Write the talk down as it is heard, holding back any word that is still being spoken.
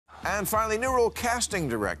And finally, new rule: casting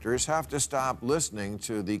directors have to stop listening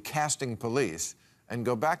to the casting police and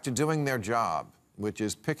go back to doing their job, which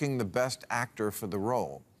is picking the best actor for the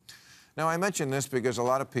role. Now, I mention this because a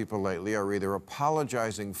lot of people lately are either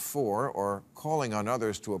apologizing for or calling on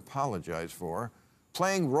others to apologize for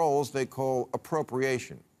playing roles they call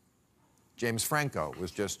appropriation. James Franco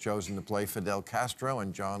was just chosen to play Fidel Castro,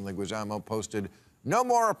 and John Leguizamo posted, "No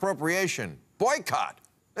more appropriation. Boycott.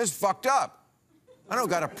 This is fucked up. I don't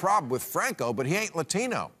got a problem with Franco, but he ain't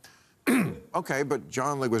Latino." Okay, but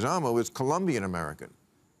John Leguizamo is Colombian American.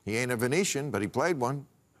 He ain't a Venetian, but he played one.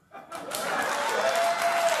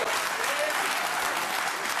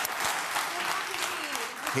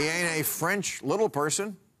 He ain't a French little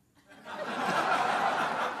person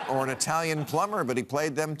or an Italian plumber, but he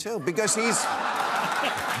played them too, because he's...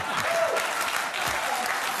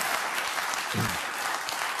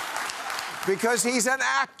 because he's an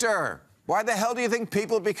actor. Why the hell do you think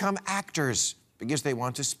people become actors? Because they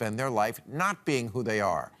want to spend their life not being who they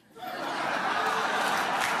are.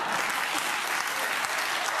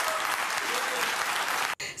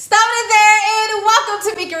 Stop it there, and welcome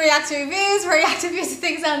to Mika Reacts Reviews, where I react to views of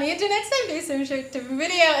things on the internet, same day, same shirt, different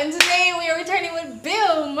video. And today we are returning with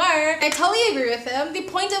Bill Maher. I totally agree with him. The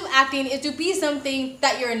point of acting is to be something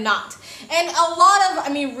that you're not. And a lot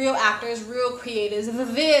of, real actors, real creatives,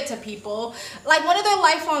 vivid to people, like one of their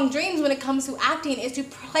lifelong dreams when it comes to acting is to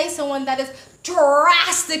play someone that is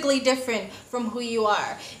drastically different from who you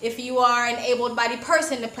are. If you are an able-bodied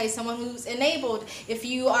person, to play someone who's enabled. If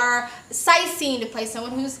you are sightseeing, to play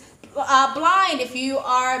someone who's blind. If you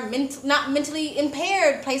are not mentally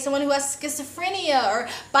impaired, play someone who has schizophrenia or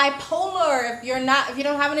bipolar. If you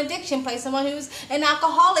don't have an addiction, play someone who's an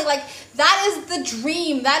alcoholic. Like, that is the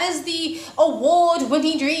dream. That is the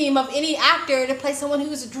award-winning dream of any actor, to play someone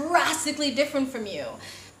who's drastically different from you.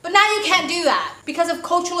 But now you can't do that because of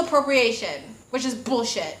cultural appropriation, which is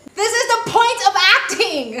bullshit. This is the point of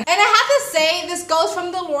acting. And I have to say, this goes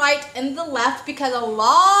from the right and the left, because a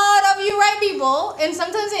lot of you right people, and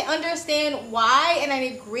sometimes I understand why, and I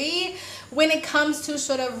agree, when it comes to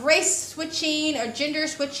sort of race switching or gender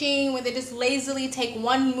switching, when they just lazily take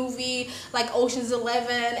one movie like Ocean's 11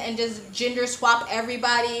 and just gender swap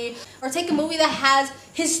everybody, or take a movie that has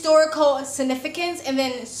historical significance and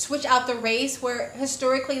then switch out the race where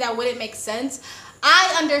historically that wouldn't make sense.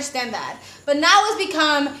 I understand that. But now it's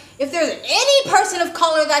become, if there's any person of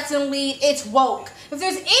color that's in lead, it's woke. If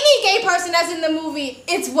there's any gay person that's in the movie,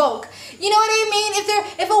 it's woke. You know what I mean?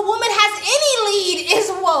 If a woman has any lead,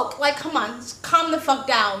 it's woke. Like, come on, just calm the fuck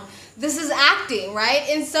down. This is acting, right?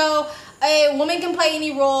 And so a woman can play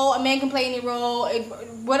any role, a man can play any role,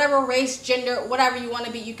 whatever race, gender, whatever you want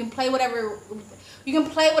to be, you can play whatever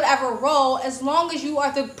role, as long as you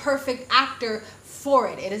are the perfect actor for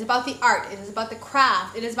it. It is about the art, it is about the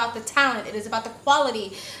craft, it is about the talent, it is about the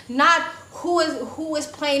quality, not who is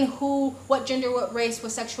playing who, what gender, what race,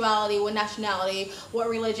 what sexuality, what nationality, what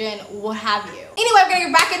religion, what have you. Anyway, we're gonna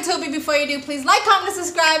get back into it, but before you do, please like, comment, and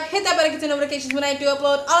subscribe, hit that bell to get the notifications when I do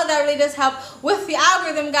upload. All of that really does help with the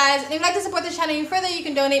algorithm, guys. And if you'd like to support the channel even further, you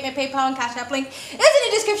can donate. My PayPal and Cash App link is in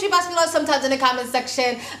the description box below, sometimes in the comment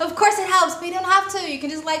section. Of course it helps, but you don't have to. You can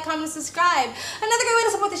just like, comment, and subscribe. Another great way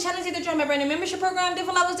to support the channel is either join my brand new membership program,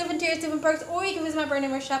 different levels, different tiers, different perks, or you can visit my brand new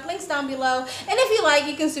merch shop, links down below. And if you like,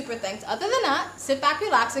 you can super thanks. Other than that, sit back,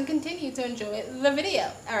 relax, and continue to enjoy the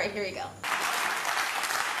video. All right, here we go.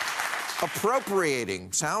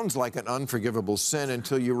 Appropriating sounds like an unforgivable sin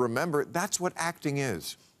until you remember that's what acting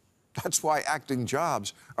is. That's why acting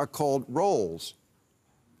jobs are called roles.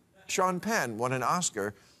 Sean Penn won an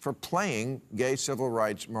Oscar for playing gay civil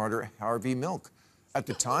rights martyr Harvey Milk. At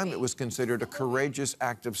the time, it was considered a courageous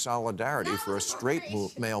act of solidarity for a straight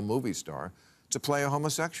male movie star to play a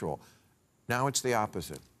homosexual. Now it's the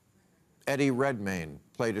opposite. Eddie Redmayne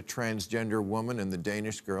played a transgender woman in The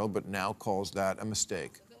Danish Girl, but now calls that a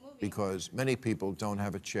mistake because many people don't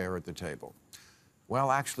have a chair at the table.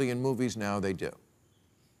 Well, actually, in movies now, they do.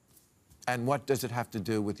 And what does it have to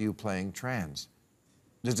do with you playing trans?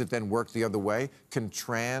 Does it then work the other way? Can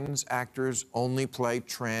trans actors only play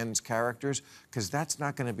trans characters? Because that's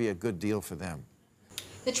not going to be a good deal for them.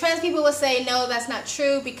 The trans people will say, no, that's not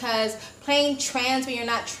true, because playing trans when you're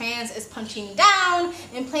not trans is punching down,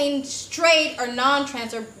 and playing straight or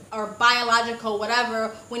non-trans or biological, whatever,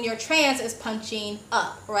 when you're trans is punching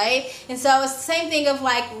up, right? And so it's the same thing of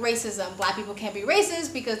like racism. Black people can't be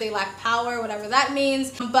racist because they lack power, whatever that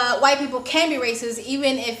means. But white people can be racist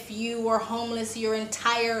even if you were homeless your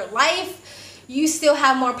entire life. you still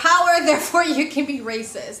have more power, therefore you can be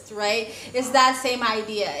racist, right? It's that same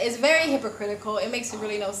idea. It's very hypocritical. It makes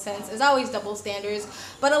really no sense. It's always double standards,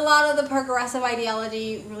 but a lot of the progressive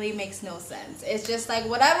ideology really makes no sense. It's just like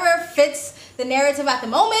whatever fits the narrative at the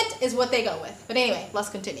moment is what they go with. But anyway, let's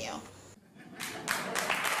continue.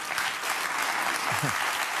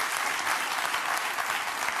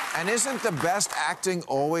 And isn't the best acting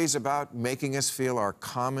always about making us feel our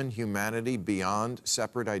common humanity beyond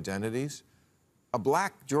separate identities? A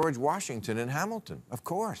black George Washington in Hamilton, of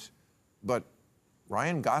course. But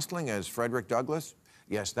Ryan Gosling as Frederick Douglass?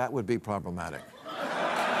 Yes, that would be problematic.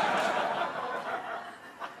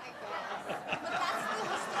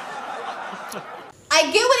 I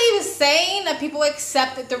get what he was saying, that people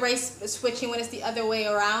accept the race switching when it's the other way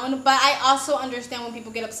around, but I also understand when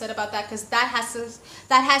people get upset about that because that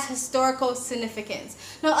has historical significance.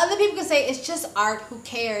 Now, other people can say it's just art, who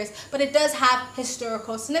cares, but it does have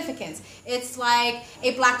historical significance. It's like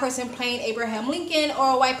a black person playing Abraham Lincoln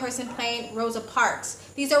or a white person playing Rosa Parks.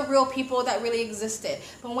 These are real people that really existed.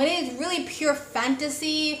 But when it is really pure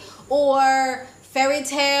fantasy or fairy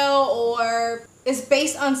tale or is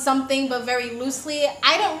based on something but very loosely,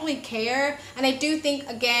 I don't really care. And I do think,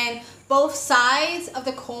 again, both sides of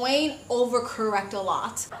the coin overcorrect a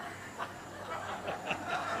lot.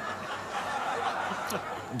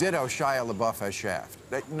 Ditto Shia LaBeouf as Shaft.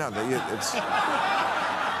 No, it's...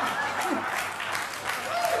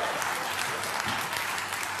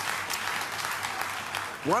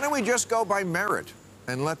 Why don't we just go by merit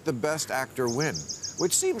and let the best actor win?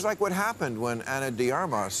 Which seems like what happened when Ana de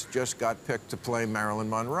Armas just got picked to play Marilyn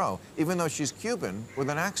Monroe, even though she's Cuban with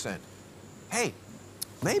an accent. Hey,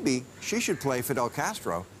 maybe she should play Fidel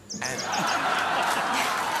Castro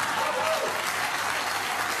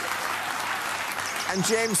and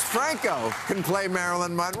James Franco can play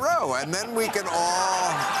Marilyn Monroe, and then we can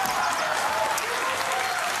all...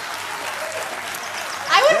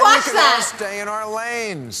 I would watch that. All stay in our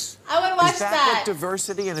lanes. I would watch that. Is that what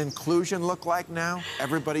diversity and inclusion look like now?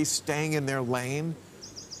 Everybody's staying in their lane?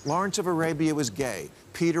 Lawrence of Arabia was gay.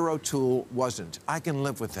 Peter O'Toole wasn't. I can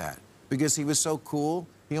live with that. Because he was so cool,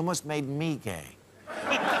 he almost made me gay.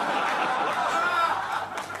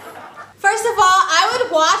 First of all, I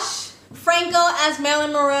would watch Franco as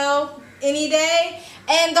Marilyn Monroe any day.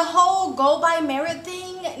 And the whole go by merit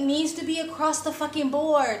thing needs to be across the fucking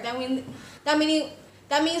board. That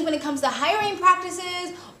means when it comes to hiring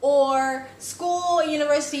practices or school,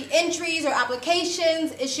 university entries or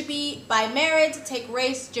applications, it should be by merit. Take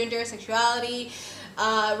race, gender, sexuality,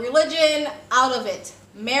 religion out of it.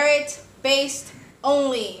 Merit-based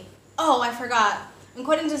only. Oh, I forgot.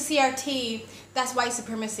 According to CRT, that's white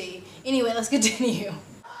supremacy. Anyway, let's continue.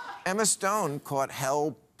 Emma Stone caught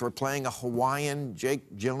hell for playing a Hawaiian, Jake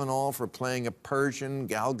Gyllenhaal for playing a Persian,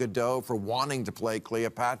 Gal Gadot for wanting to play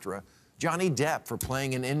Cleopatra, Johnny Depp for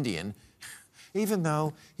playing an Indian, even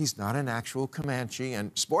though he's not an actual Comanche,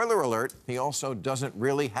 and spoiler alert, he also doesn't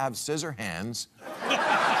really have scissor hands.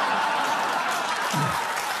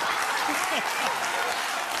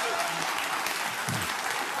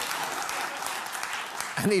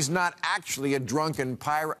 And he's not actually a drunken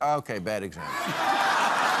pirate. Okay, bad example.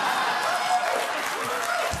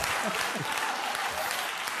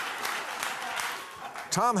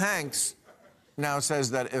 Tom Hanks now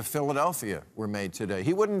says that if Philadelphia were made today,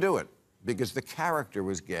 he wouldn't do it because the character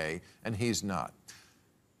was gay and he's not.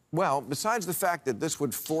 Well, besides the fact that this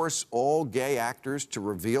would force all gay actors to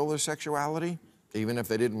reveal their sexuality, even if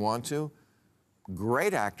they didn't want to,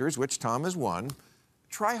 great actors, which Tom is one,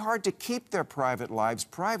 try hard to keep their private lives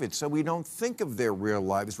private so we don't think of their real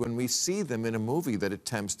lives when we see them in a movie that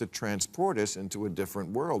attempts to transport us into a different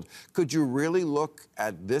world. Could you really look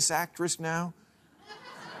at this actress now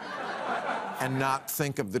and not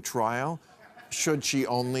think of the trial? Should she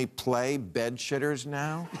only play bedshitters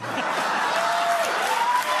now?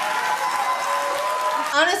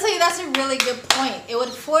 Honestly, that's a really good point. It would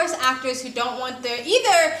force actors who don't want their,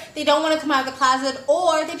 either they don't want to come out of the closet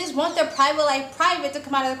or they just want their private life private to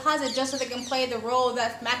come out of the closet just so they can play the role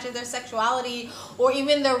that matches their sexuality or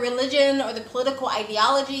even their religion or the political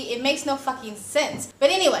ideology. It makes no fucking sense.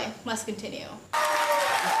 But anyway, let's continue.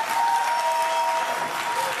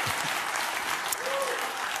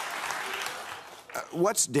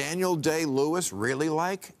 What's Daniel Day-Lewis really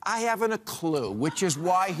like? I haven't a clue, which is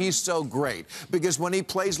why he's so great. Because when he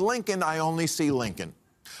plays Lincoln, I only see Lincoln.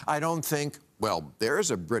 I don't think, well, there's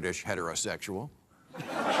a British heterosexual.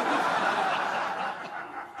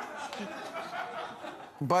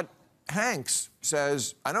 But Hanks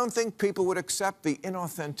says, I don't think people would accept the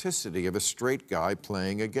inauthenticity of a straight guy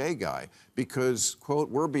playing a gay guy because, quote,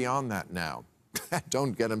 we're beyond that now.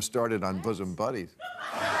 Don't get him started on bosom buddies.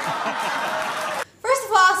 First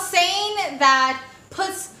of all, saying that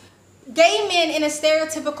puts gay men in a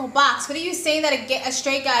stereotypical box. What are you saying that a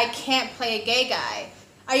straight guy can't play a gay guy?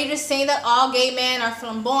 Are you just saying that all gay men are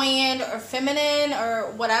flamboyant or feminine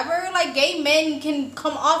or whatever? Like, gay men can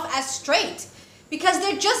come off as straight because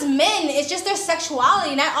they're just men. It's just their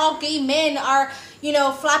sexuality. Not all gay men are, you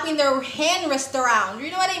know, flapping their hand wrist around.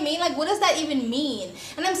 You know what I mean? Like, what does that even mean?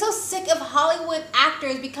 And I'm so sick of Hollywood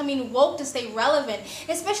actors becoming woke to stay relevant,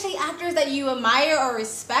 especially actors that you admire or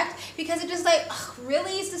respect, because it's just like, ugh,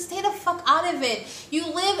 really? So stay the fuck out of it. You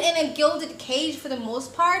live in a gilded cage for the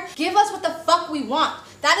most part. Give us what the fuck we want.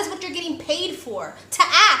 That is what you're getting paid for. To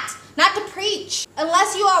act, not to preach.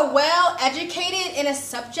 Unless you are well educated in a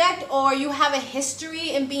subject or you have a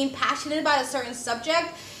history in being passionate about a certain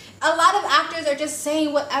subject, a lot of actors are just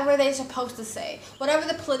saying whatever they're supposed to say, whatever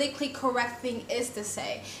the politically correct thing is to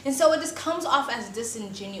say. And so it just comes off as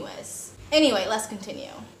disingenuous. Anyway, let's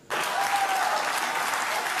continue.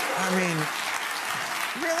 I mean,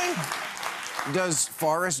 really? Does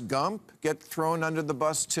Forrest Gump get thrown under the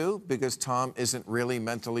bus too because Tom isn't really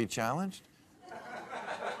mentally challenged?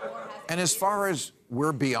 And as far as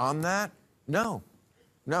we're beyond that, no.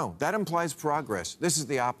 No, that implies progress. This is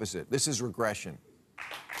the opposite. This is regression.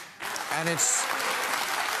 And it's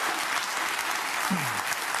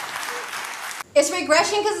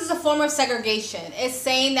regression because it's a form of segregation. It's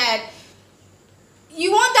saying that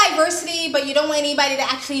you want diversity, but you don't want anybody to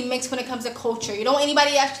actually mix when it comes to culture. You don't want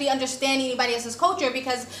anybody to actually understand anybody else's culture,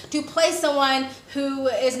 because to play someone who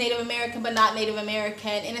is Native American but not Native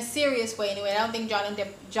American in a serious way anyway, I don't think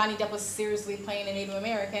Johnny Depp was seriously playing a Native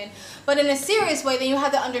American, but in a serious way, then you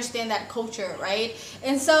have to understand that culture, right?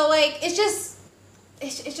 And so, like, it's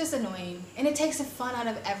just annoying, and it takes the fun out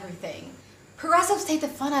of everything. Progressives take the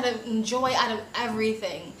fun out of, joy out of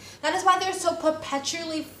everything. That is why they're so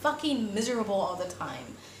perpetually fucking miserable all the time.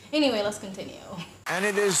 Anyway, let's continue. And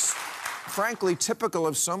it is, frankly, typical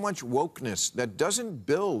of so much wokeness that doesn't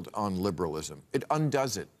build on liberalism. It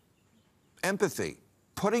undoes it. Empathy,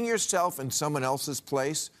 putting yourself in someone else's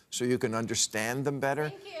place so you can understand them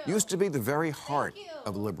better, used to be the very heart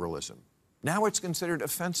of liberalism. Now it's considered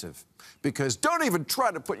offensive because don't even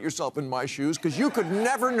try to put yourself in my shoes because you could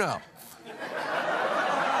never know.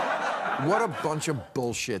 What a bunch of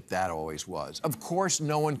bullshit that always was. Of course,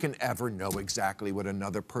 no one can ever know exactly what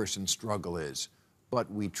another person's struggle is,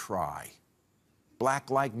 but we try.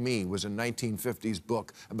 Black Like Me was a 1950s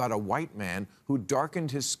book about a white man who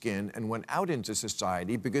darkened his skin and went out into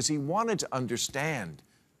society because he wanted to understand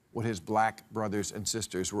what his black brothers and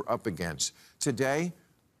sisters were up against. Today,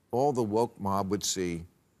 all the woke mob would see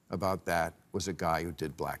about that was a guy who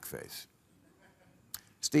did blackface.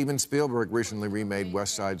 Steven Spielberg recently remade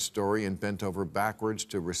West Side Story and bent over backwards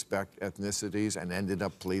to respect ethnicities and ended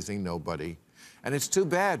up pleasing nobody. And it's too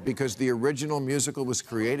bad because the original musical was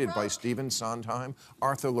created by Stephen Sondheim,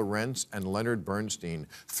 Arthur Lawrence, and Leonard Bernstein,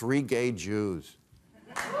 three gay Jews.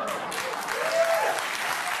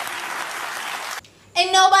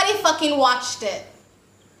 And nobody fucking watched it.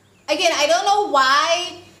 Again, I don't know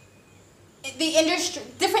why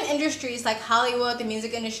different industries like Hollywood, the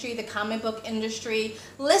music industry, the comic book industry,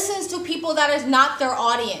 listens to people that is not their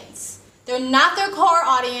audience. They're not their core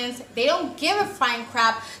audience. They don't give a flying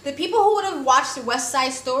crap. The people who would have watched the West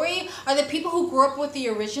Side Story are the people who grew up with the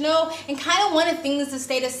original and kind of wanted things to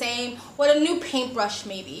stay the same with a new paintbrush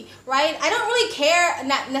maybe, right? I don't really care,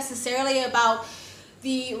 not necessarily about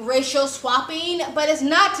the racial swapping, but it's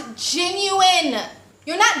not genuine.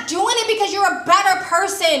 You're not doing it because you're a better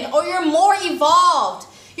person or you're more evolved.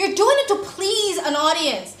 You're doing it to please an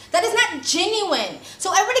audience. That is not genuine.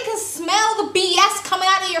 So everybody can smell the BS coming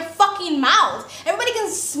out of your fucking mouth. Everybody can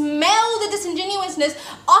smell the disingenuousness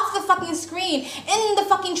off the fucking screen, in the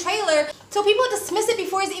fucking trailer. So people dismiss it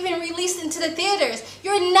before it's even released into the theaters.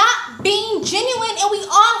 You're not being genuine, and we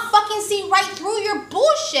all fucking see right through your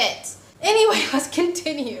bullshit. Anyway, let's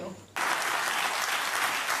continue.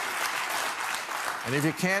 And if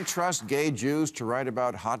you can't trust gay Jews to write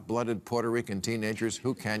about hot-blooded Puerto Rican teenagers,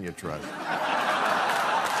 who can you trust?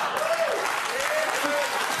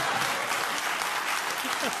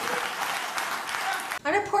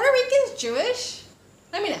 Are the Puerto Ricans Jewish?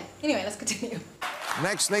 Let me know. Anyway, let's continue.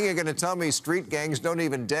 Next thing you're gonna tell me street gangs don't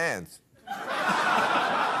even dance.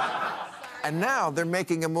 And now they're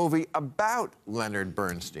making a movie about Leonard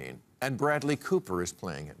Bernstein, and Bradley Cooper is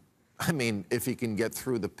playing him. I mean, if he can get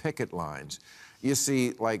through the picket lines. You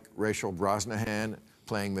see, like, Rachel Brosnahan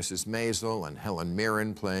playing Mrs. Maisel and Helen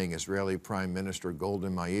Mirren playing Israeli Prime Minister Golda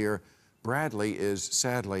Meir. Bradley is,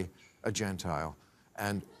 sadly, a Gentile.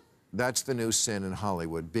 And That's the new sin in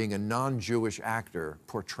Hollywood, being a non-Jewish actor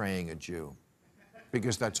portraying a Jew.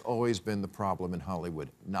 Because that's always been the problem in Hollywood,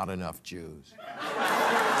 not enough Jews.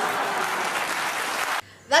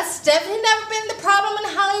 That's definitely never been the problem in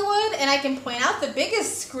Hollywood, and I can point out the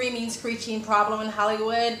biggest screaming, screeching problem in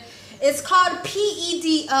Hollywood. It's called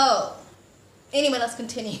PEDO. Anyway, let's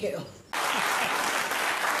continue.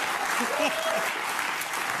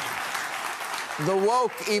 The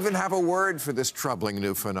woke even have a word for this troubling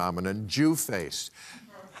new phenomenon, Jew-face.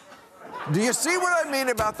 Do you see what I mean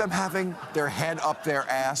about them having their head up their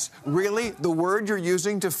ass? Really? The word you're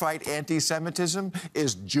using to fight anti-Semitism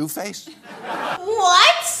is Jew-face?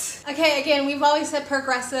 What? Okay, again, we've always said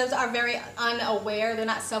progressives are very unaware. They're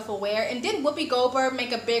not self-aware. And did Whoopi Goldberg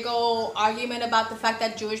make a big old argument about the fact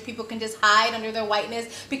that Jewish people can just hide under their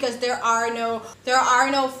whiteness because there are no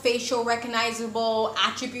facial recognizable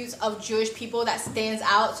attributes of Jewish people that stands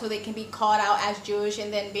out, so they can be called out as Jewish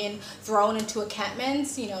and then being thrown into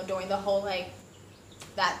encampments, you know, during the whole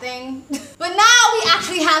that thing. But now we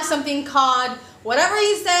actually have something called whatever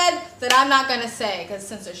he said that I'm not gonna say because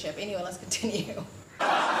censorship. Anyway, let's continue.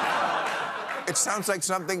 It sounds like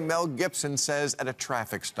something Mel Gibson says at a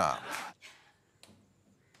traffic stop.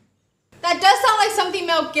 That does sound like something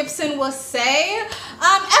Mel Gibson will say.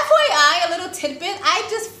 FYI, a little tidbit, I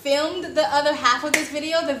just filmed the other half of this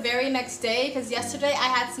video the very next day because yesterday I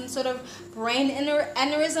had some sort of brain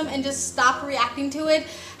aneurysm and just stopped reacting to it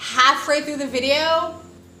halfway through the video.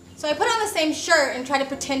 So I put on the same shirt and tried to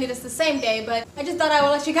pretend it is the same day, but I just thought I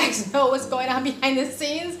would let you guys know what's going on behind the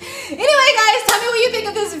scenes. Anyway, guys, tell me what you think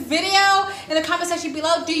of this video in the comment section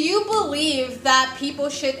below. Do you believe that people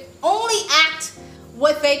should only act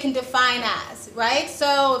what they can define as, right?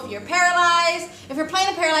 So if you're paralyzed, if you're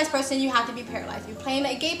playing a paralyzed person, you have to be paralyzed. If you're playing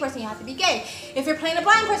a gay person, you have to be gay. If you're playing a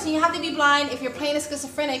blind person, you have to be blind. If you're playing a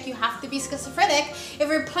schizophrenic, you have to be schizophrenic. If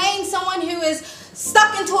you're playing someone who is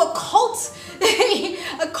stuck into a cult,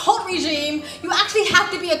 a cult regime, you actually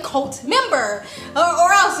have to be a cult member,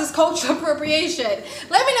 or else it's cultural appropriation.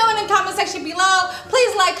 Let me know in the comment section below.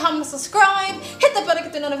 Please like, comment, subscribe, hit the bell to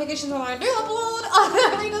get the notifications when I do upload. All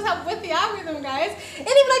that really does help with the algorithm, guys. And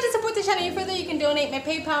if you'd like to support the channel even further, you can donate. My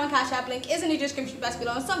PayPal and Cash App link is in the description box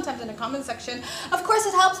below and sometimes in the comment section. Of course,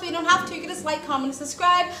 it helps, but you don't have to. You can just like, comment, and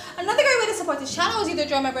subscribe. Another great way to support this channel is either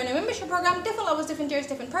join my brand new membership program, different levels, different tiers,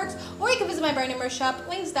 different perks, or you can visit my brand new merch shop,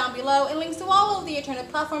 links down below, and links to all of the alternative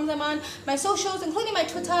platforms I'm on, my socials, including my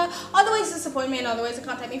Twitter, all the ways to support me and other ways to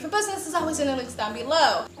contact me for business is always in the links down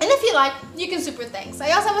below. And if you like, you can super thanks.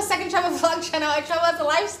 I also have a second travel vlog channel. I travel as a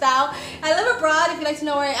lifestyle. I live abroad. If you'd like to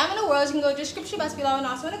know where I am in the world, you can go to the description box below and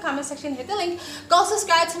also in the comment section, hit the link. Go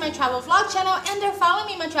subscribe to my travel vlog channel and then follow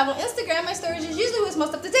me on my travel Instagram. My storage is usually what's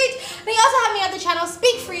most up to date. They also have me on the channel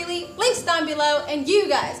Speak Freely, links down below, and you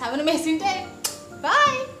guys have an amazing day.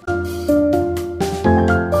 Bye!